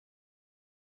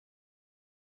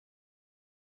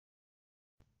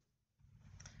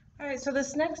All right, so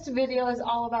this next video is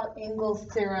all about angle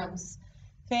theorems.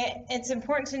 Okay, it's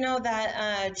important to know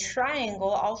that a triangle,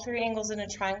 all three angles in a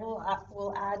triangle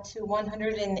will add to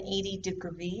 180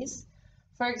 degrees.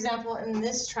 For example, in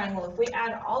this triangle, if we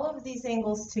add all of these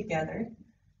angles together,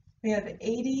 we have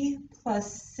 80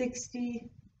 plus 60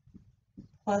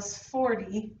 plus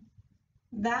 40.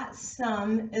 That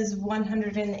sum is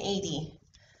 180.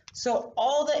 So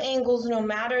all the angles, no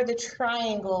matter the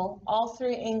triangle, all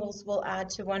three angles will add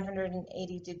to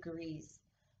 180 degrees.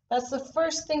 That's the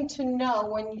first thing to know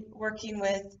when working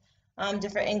with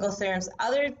different angle theorems.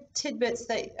 Other tidbits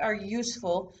that are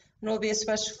useful and will be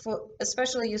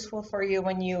especially useful for you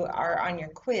when you are on your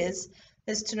quiz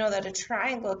is to know that a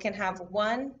triangle can have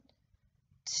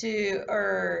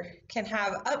can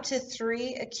have up to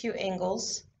 3 acute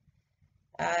angles.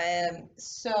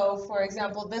 So for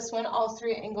example, this one, all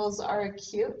 3 angles are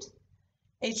acute.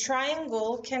 A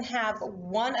triangle can have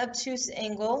 1 obtuse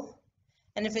angle,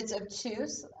 and if it's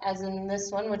obtuse, as in this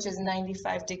one, which is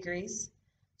 95 degrees,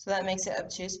 so that makes it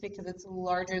obtuse because it's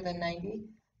larger than 90,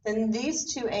 then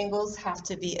these 2 angles have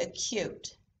to be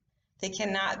acute. They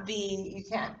cannot be,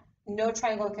 no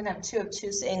triangle can have 2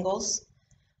 obtuse angles.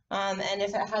 And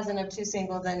if it has an obtuse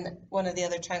angle, then one of the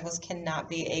other triangles cannot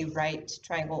be a right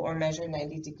triangle or measure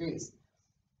 90 degrees.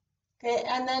 Okay,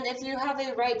 and then if you have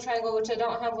a right triangle, which I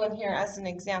don't have one here as an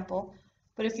example,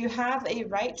 but if you have a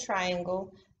right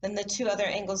triangle, then the 2 other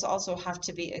angles also have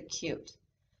to be acute.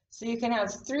 So you can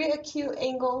have 3 acute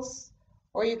angles,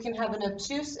 or you can have an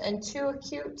obtuse and 2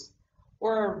 acute,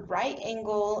 or a right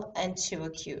angle and 2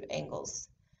 acute angles.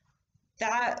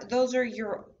 Those are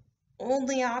your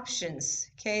only options,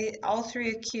 okay? All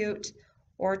 3 acute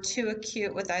or 2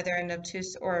 acute with either an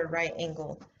obtuse or a right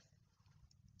angle.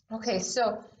 Okay,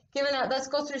 so given that, let's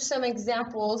go through some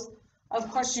examples of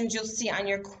questions you'll see on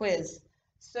your quiz.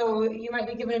 So you might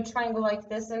be given a triangle like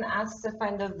this and asked to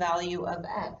find the value of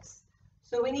x.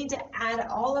 So we need to add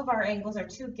all of our angles, our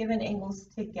 2 given angles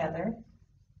together.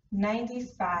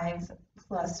 95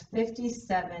 plus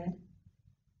 57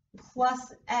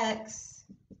 plus x,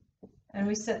 and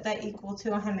we set that equal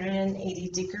to 180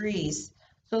 degrees.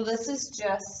 So this is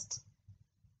just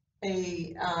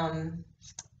a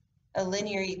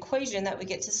linear equation that we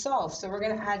get to solve. So we're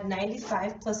going to add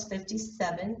 95 plus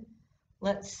 57.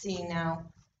 Let's see now.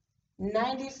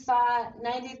 90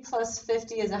 plus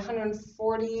 50 is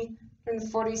 140,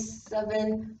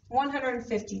 147,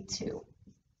 152.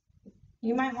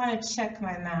 You might want to check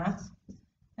my math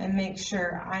and make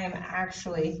sure I am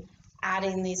actually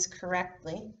adding these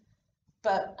correctly.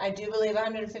 But I do believe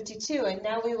 152, and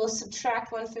now we will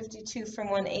subtract 152 from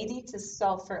 180 to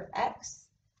solve for x.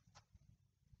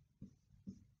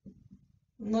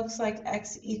 Looks like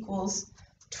x equals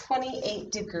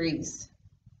 28 degrees.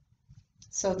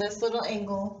 So this little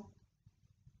angle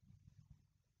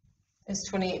is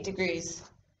 28 degrees.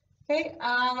 Okay,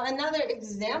 another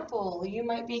example, you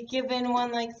might be given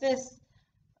one like this.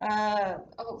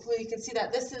 Hopefully you can see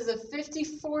that this is a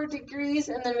 54 degrees,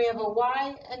 and then we have a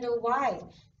y and a y.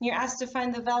 You're asked to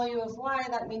find the value of y.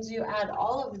 That means you add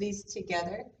all of these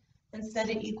together and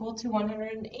set it equal to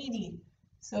 180.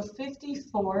 So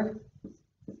 54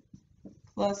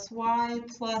 plus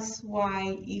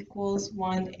y equals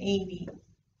 180.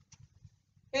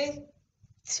 Okay,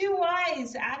 2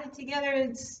 y's added together,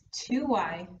 it's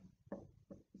 2y.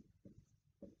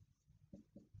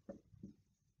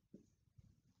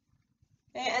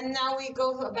 And now we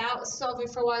go about solving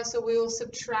for y, so we will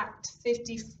subtract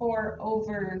 54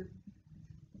 over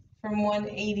from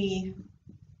 180.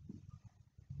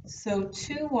 So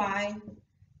 2y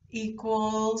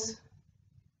equals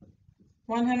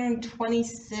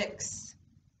 126.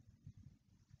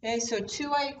 Okay, so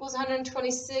 2y equals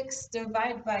 126,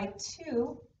 divide by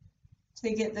 2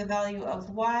 to get the value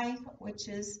of y, which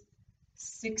is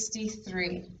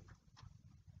 63.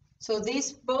 So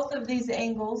both of these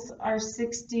angles are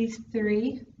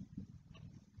 63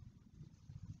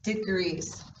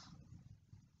 degrees.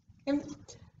 Okay.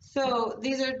 So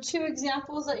these are 2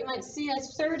 examples that you might see. A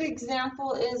third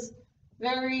example is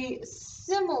very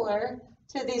similar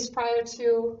to these prior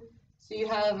 2. So you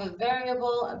have a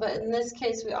variable, but in this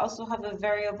case we also have a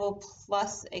variable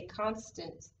plus a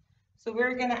constant. So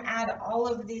we're going to add all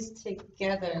of these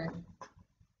together.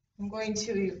 I'm going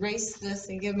to erase this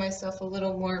and give myself a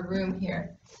little more room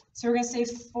here. So we're going to say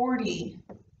 40.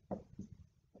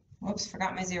 Whoops,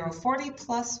 forgot my 0. 40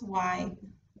 plus y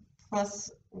plus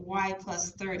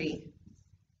 30.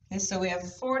 Okay, so we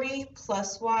have 40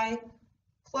 plus y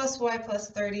plus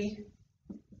 30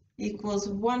 equals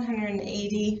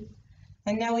 180.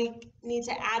 And now we need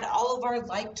to add all of our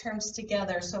like terms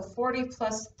together. So 40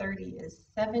 plus 30 is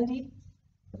 70.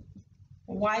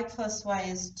 y plus y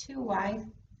is 2y.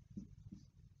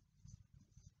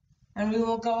 And we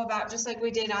will go about just like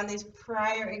we did on these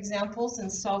prior examples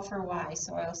and solve for y.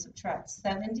 So I'll subtract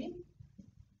 70.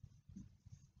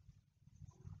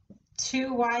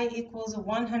 2y equals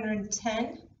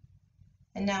 110.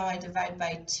 And now I divide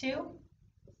by 2.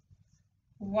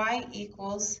 Y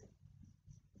equals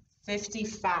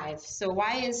 55. So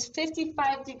y is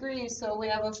 55 degrees. So we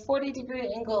have a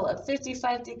 40-degree angle, a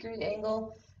 55-degree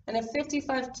angle, and a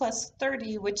 55 plus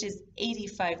 30, which is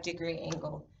 85-degree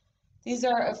angle. These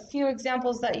are a few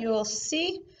examples that you will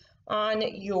see on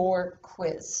your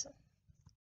quiz.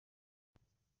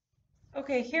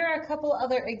 Okay, here are a couple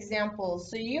other examples.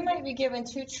 So you might be given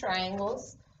two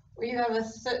triangles where you have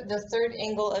the third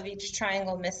angle of each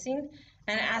triangle missing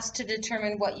and asked to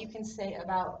determine what you can say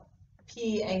about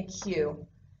P and Q.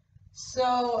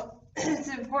 So it's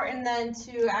important then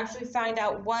to actually find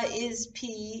out what is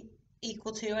P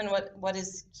equal to and what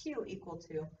is Q equal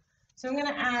to. So I'm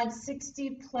going to add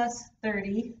 60 plus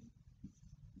 30.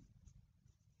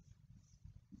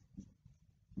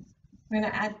 I'm going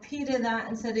to add P to that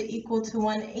and set it equal to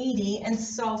 180 and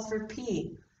solve for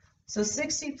P. So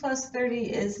 60 plus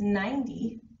 30 is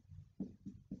 90.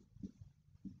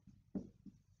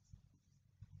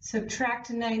 Subtract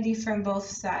 90 from both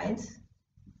sides.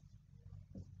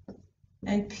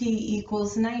 And P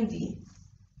equals 90.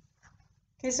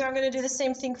 Okay, so I'm going to do the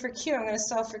same thing for Q. I'm going to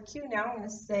solve for Q now. I'm going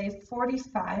to say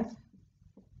 45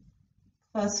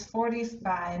 plus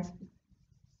 45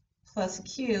 plus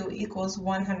Q equals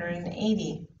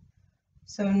 180.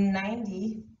 So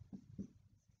 90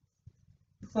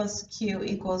 plus Q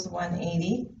equals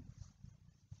 180.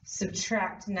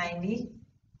 Subtract 90.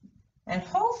 And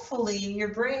hopefully your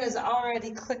brain is already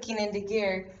clicking into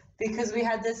gear because we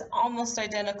had this almost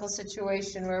identical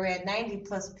situation where we had 90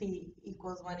 plus P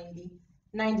equals 180.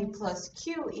 90 plus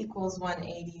Q equals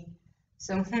 180.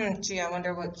 So, gee, I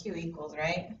wonder what Q equals,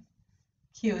 right?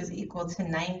 Q is equal to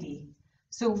 90.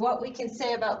 So what we can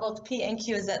say about both P and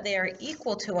Q is that they are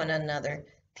equal to one another.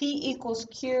 P equals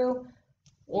Q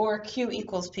or Q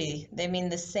equals P. They mean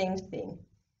the same thing.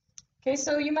 Okay,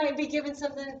 so you might be given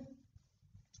something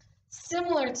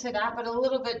similar to that, but a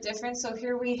little bit different. So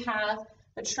here we have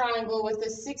a triangle with a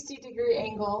 60-degree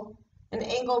angle, an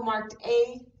angle marked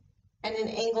A, and an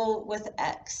angle with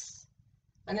X.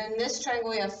 And in this triangle,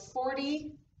 we have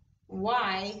 40,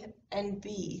 Y, and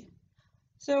B.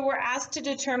 So we're asked to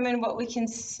determine what we can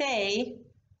say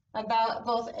about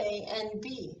both A and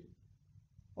B.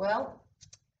 Well,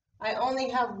 I only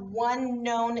have one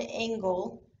known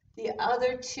angle. The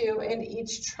other two in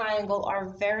each triangle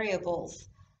are variables.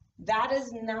 That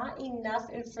is not enough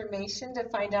information to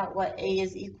find out what A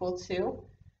is equal to.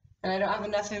 And I don't have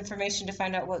enough information to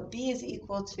find out what B is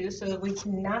equal to, so we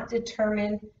cannot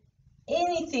determine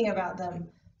anything about them.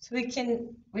 So we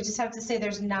just have to say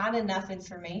there's not enough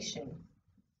information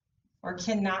or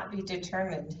cannot be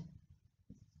determined.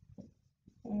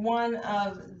 One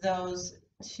of those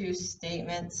two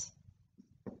statements.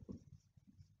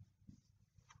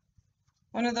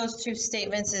 One of those two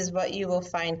statements is what you will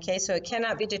find, okay? So it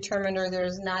cannot be determined or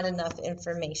there's not enough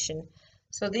information.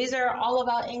 So these are all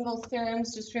about angle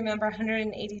theorems. Just remember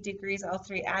 180 degrees, all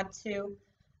three add to.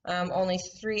 Only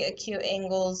three acute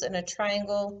angles in a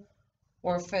triangle,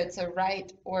 or if it's a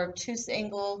right or obtuse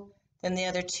angle, then the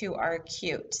other two are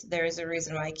acute. There is a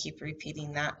reason why I keep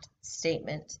repeating that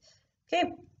statement.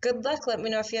 Okay, good luck. Let me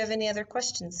know if you have any other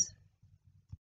questions.